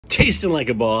Tasting Like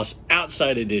a Boss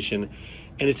Outside Edition,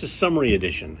 and it's a summary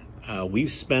edition.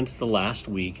 We've spent the last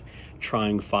week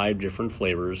trying 5 different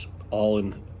flavors, all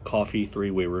in coffee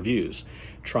 3-way reviews,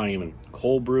 trying them in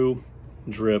cold brew,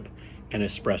 drip, and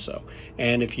espresso.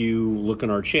 And if you look on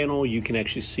our channel, you can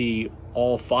actually see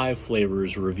all 5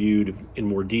 flavors reviewed in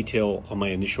more detail on my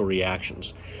initial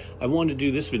reactions. I wanted to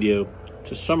do this video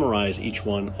to summarize each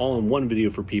one all in one video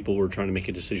for people who are trying to make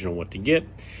a decision on what to get,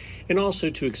 and also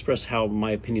to express how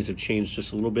my opinions have changed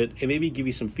just a little bit, and maybe give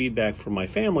you some feedback from my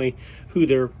family who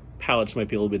their palates might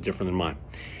be a little bit different than mine.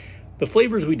 The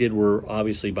flavors we did were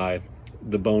obviously by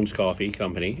the Bones Coffee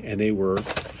Company, and they were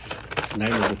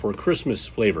Nightmare Before Christmas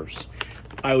flavors.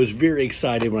 I was very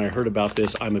excited when I heard about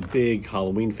this. I'm a big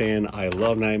Halloween fan. I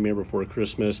love Nightmare Before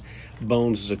Christmas.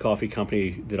 Bones is a coffee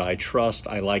company that I trust.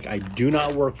 I like. I do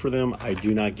not work for them. I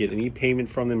do not get any payment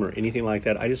from them or anything like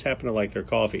that. I just happen to like their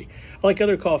coffee. I like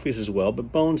other coffees as well,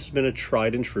 but Bones has been a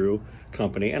tried and true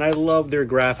company, and I love their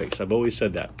graphics. I've always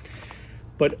said that.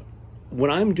 But when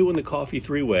I'm doing the coffee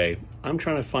 3-way, I'm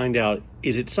trying to find out,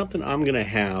 is it something I'm going to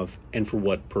have and for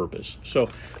what purpose? So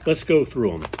let's go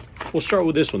through them. We'll start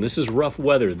with this one. This is Rough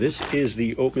Weather. This is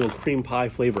the oatmeal cream pie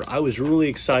flavor. I was really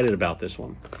excited about this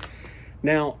one.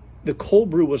 Now, the cold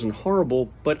brew wasn't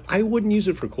horrible, but I wouldn't use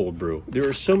it for cold brew. There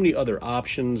are so many other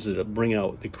options that bring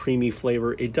out the creamy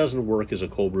flavor. It doesn't work as a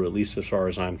cold brew, at least as far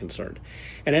as I'm concerned.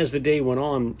 And as the day went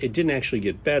on, it didn't actually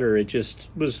get better. It just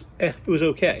was, it was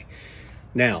okay.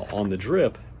 Now, on the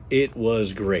drip, it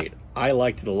was great. I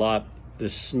liked it a lot. The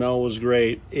smell was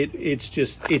great.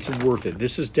 It's worth it.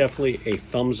 This is definitely a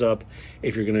thumbs up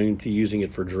if you're going to be using it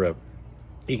for drip.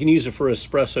 You can use it for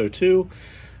espresso too.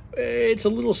 It's a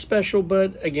little special,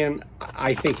 but again,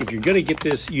 I think if you're going to get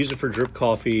this, use it for drip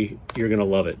coffee. You're going to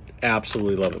love it.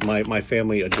 Absolutely love it. My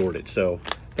family adored it, so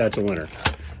that's a winner.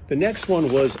 The next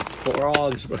one was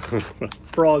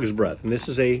Frog's Breath, and this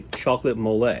is a chocolate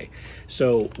mole.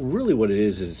 So really what it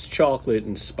is it's chocolate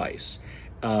and spice.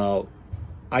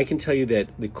 I can tell you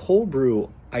that the cold brew,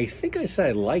 I think I said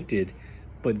I liked it,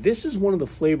 but this is one of the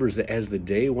flavors that as the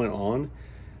day went on,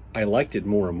 I liked it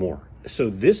more and more. So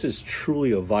this is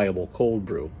truly a viable cold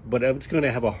brew, but I was going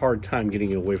to have a hard time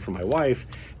getting it away from my wife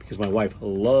because my wife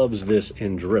loves this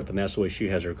in drip, and that's the way she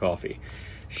has her coffee.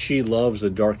 She loves the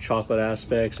dark chocolate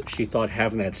aspects. She thought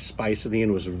having that spice at the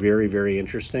end was very, very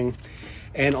interesting.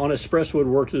 And on espresso it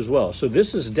worked as well. So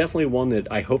this is definitely one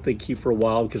that I hope they keep for a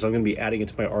while because I'm going to be adding it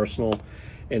to my arsenal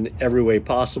in every way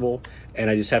possible. And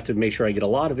I just have to make sure I get a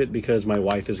lot of it because my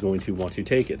wife is going to want to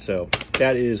take it. So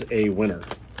that is a winner.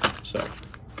 So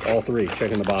all 3,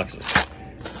 checking the boxes.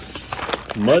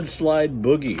 Mudslide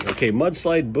Boogie. Okay,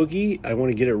 Mudslide Boogie, I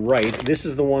want to get it right. This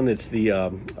is the one that's the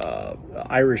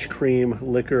Irish cream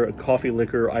liquor, coffee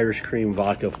liquor, Irish cream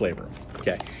vodka flavor.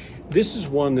 Okay, this is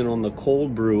one that on the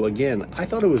cold brew, again, I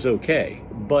thought it was okay,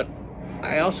 but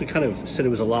I also kind of said it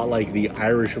was a lot like the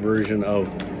Irish version of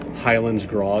Highlands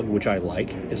Grog, which I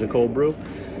like as a cold brew.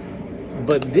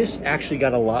 But this actually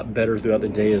got a lot better throughout the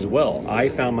day as well. I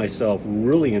found myself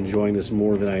really enjoying this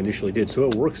more than I initially did, so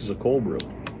it works as a cold brew.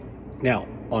 Now,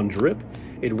 on drip,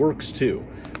 it works too,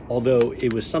 although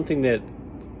it was something that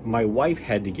my wife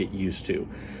had to get used to.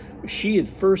 She had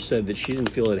first said that she didn't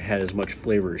feel it had as much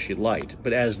flavor as she liked,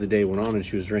 but as the day went on and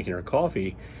she was drinking her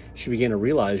coffee, she began to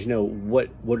realize, you know, what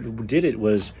did it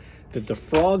was that the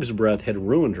Frog's Breath had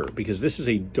ruined her, because this is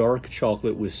a dark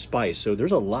chocolate with spice, so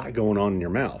there's a lot going on in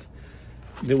your mouth.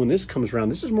 Then when this comes around,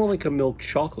 this is more like a milk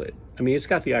chocolate. I mean, it's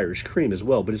got the Irish cream as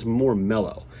well, but it's more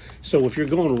mellow. So if you're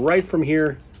going right from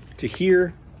here to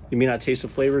here, you may not taste the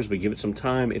flavors, but give it some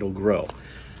time, it'll grow.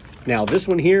 Now this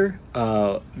one here,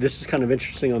 this is kind of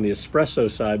interesting on the espresso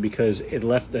side because it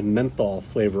left a menthol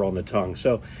flavor on the tongue.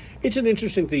 So it's an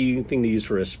interesting thing to use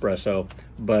for espresso,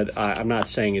 but I'm not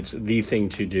saying it's the thing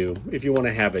to do. If you want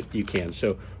to have it, you can.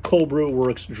 So cold brew it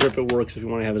works, drip it works. If you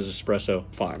want to have it as espresso,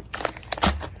 fine.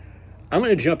 I'm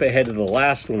going to jump ahead to the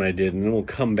last one I did, and then we'll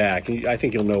come back. I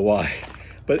think you'll know why.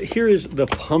 But here is the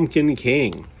Pumpkin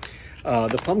King.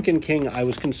 The Pumpkin King I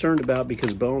was concerned about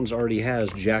because Bones already has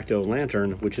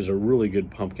Jack-O-Lantern, which is a really good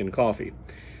pumpkin coffee.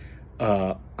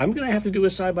 I'm going to have to do a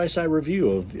side-by-side review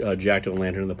of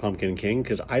Jack-O-Lantern and the Pumpkin King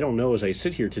because I don't know as I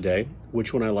sit here today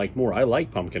which one I like more. I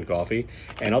like pumpkin coffee,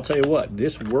 and I'll tell you what,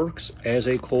 this works as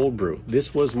a cold brew.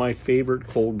 This was my favorite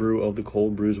cold brew of the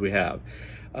cold brews we have.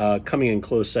 Coming in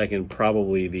close second,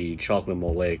 probably the chocolate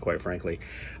mole, quite frankly.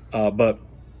 But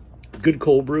good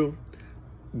cold brew,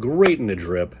 great in the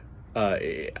drip.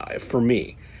 For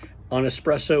me, on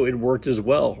espresso it worked as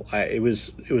well. It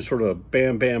was sort of a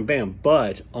bam bam bam,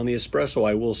 but on the espresso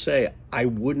I will say I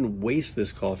wouldn't waste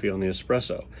this coffee on the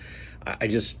espresso. I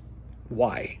just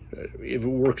Why? If it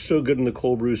works so good in the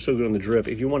cold brew, so good in the drip,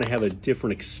 if you want to have a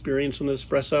different experience with the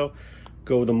espresso,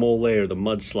 go with the Mole or the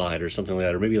Mudslide or something like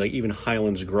that, or maybe like even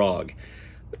Highlands Grog.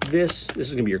 This is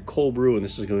going to be your cold brew, and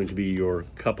this is going to be your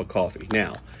cup of coffee.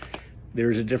 Now,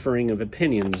 there's a differing of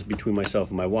opinions between myself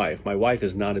and my wife. My wife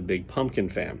is not a big pumpkin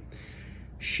fan.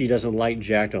 She doesn't like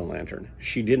Jack-o'-lantern.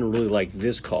 She didn't really like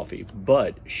this coffee,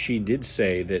 but she did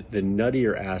say that the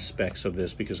nuttier aspects of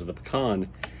this, because of the pecan,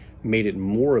 made it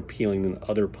more appealing than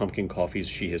other pumpkin coffees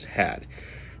she has had.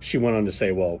 She went on to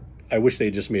say, well, I wish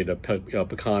they just made a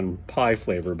pecan pie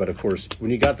flavor, but of course, when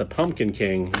you got the Pumpkin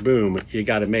King, boom, you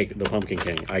got to make the Pumpkin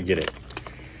King. I get it.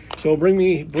 So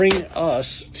bring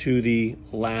us to the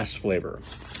last flavor,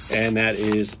 and that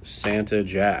is Santa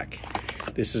Jack.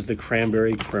 This is the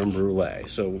Cranberry Crème Brûlée.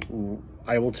 So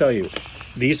I will tell you,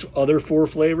 these other 4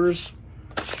 flavors,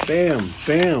 bam,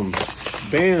 bam,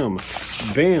 bam,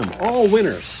 bam, all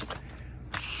winners.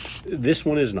 This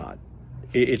one is not.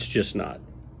 It's just not.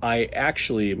 I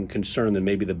actually am concerned that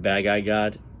maybe the bag I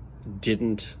got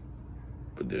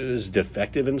is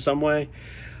defective in some way.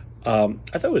 I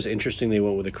thought it was interesting they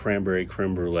went with a Cranberry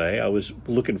Crème Brûlée. I was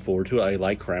looking forward to it. I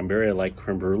like cranberry, I like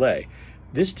creme brulee.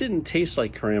 This didn't taste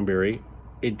like cranberry.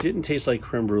 It didn't taste like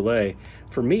creme brulee.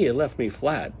 For me, it left me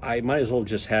flat. I might as well have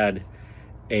just had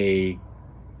a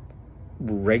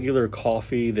regular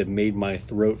coffee that made my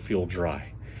throat feel dry.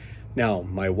 Now,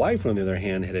 my wife, on the other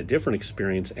hand, had a different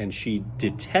experience, and she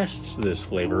detests this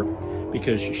flavor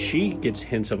because she gets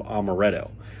hints of amaretto.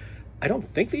 I don't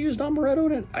think they used amaretto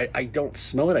in it. I don't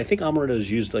smell it. I think amaretto is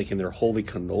used like in their holy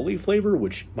cannoli flavor,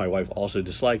 which my wife also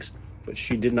dislikes, but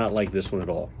she did not like this one at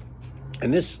all.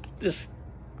 And this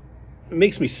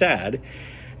makes me sad,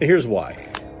 and here's why.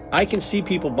 I can see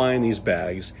people buying these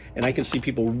bags, and I can see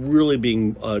people really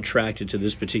being attracted to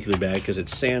this particular bag because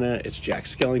it's Santa, it's Jack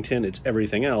Skellington, it's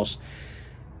everything else.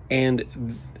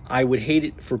 And I would hate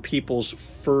it for people's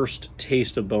first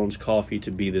taste of Bones coffee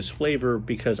to be this flavor,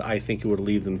 because I think it would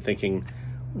leave them thinking,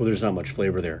 well, there's not much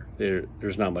flavor there.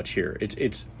 There's not much here.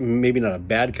 It's maybe not a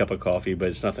bad cup of coffee, but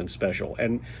it's nothing special.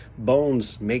 And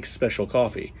Bones makes special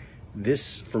coffee.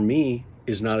 This, for me,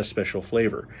 is not a special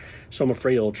flavor. So I'm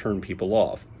afraid it'll turn people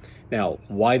off. Now,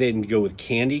 why they didn't go with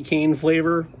candy cane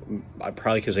flavor?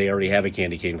 Probably because they already have a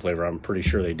candy cane flavor. I'm pretty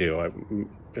sure they do.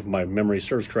 If my memory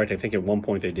serves correct, I think at one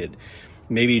point they did.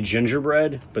 Maybe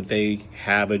gingerbread, but they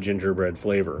have a gingerbread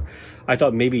flavor. I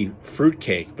thought maybe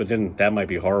fruitcake, but then that might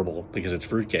be horrible because it's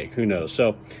fruitcake. Who knows?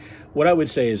 So what I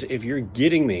would say is, if you're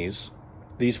getting these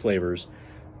flavors,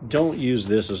 don't use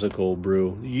this as a cold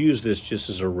brew. Use this just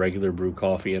as a regular brew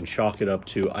coffee and chalk it up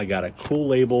to, I got a cool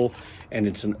label and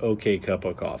it's an okay cup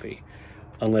of coffee.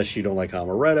 Unless you don't like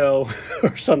amaretto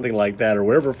or something like that, or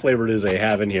whatever flavor it is they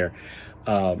have in here.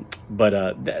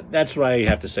 That's what I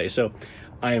have to say. So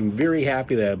I am very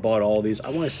happy that I bought all these.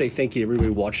 I want to say thank you to everybody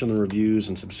watching the reviews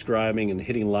and subscribing and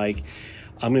hitting like.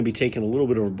 I'm going to be taking a little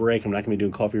bit of a break. I'm not going to be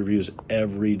doing coffee reviews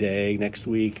every day next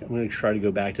week. I'm going to try to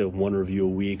go back to 1 review a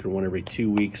week or 1 every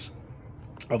 2 weeks.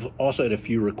 I've also had a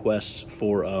few requests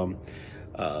for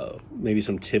maybe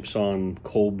some tips on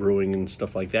cold brewing and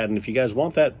stuff like that. And if you guys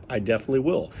want that, I definitely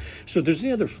will. So if there's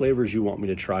any other flavors you want me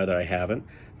to try that I haven't,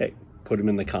 hey, put them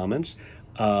in the comments.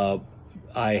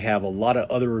 I have a lot of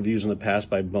other reviews in the past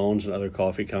by Bones and other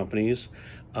coffee companies.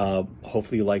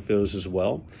 Hopefully you like those as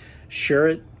well. Share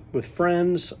it with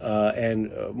friends,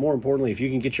 and more importantly, if you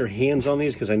can get your hands on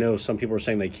these, because I know some people are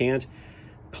saying they can't,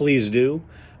 please do.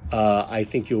 I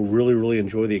think you'll really, really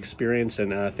enjoy the experience,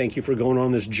 and thank you for going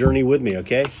on this journey with me,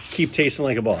 okay? Keep tasting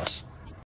like a boss.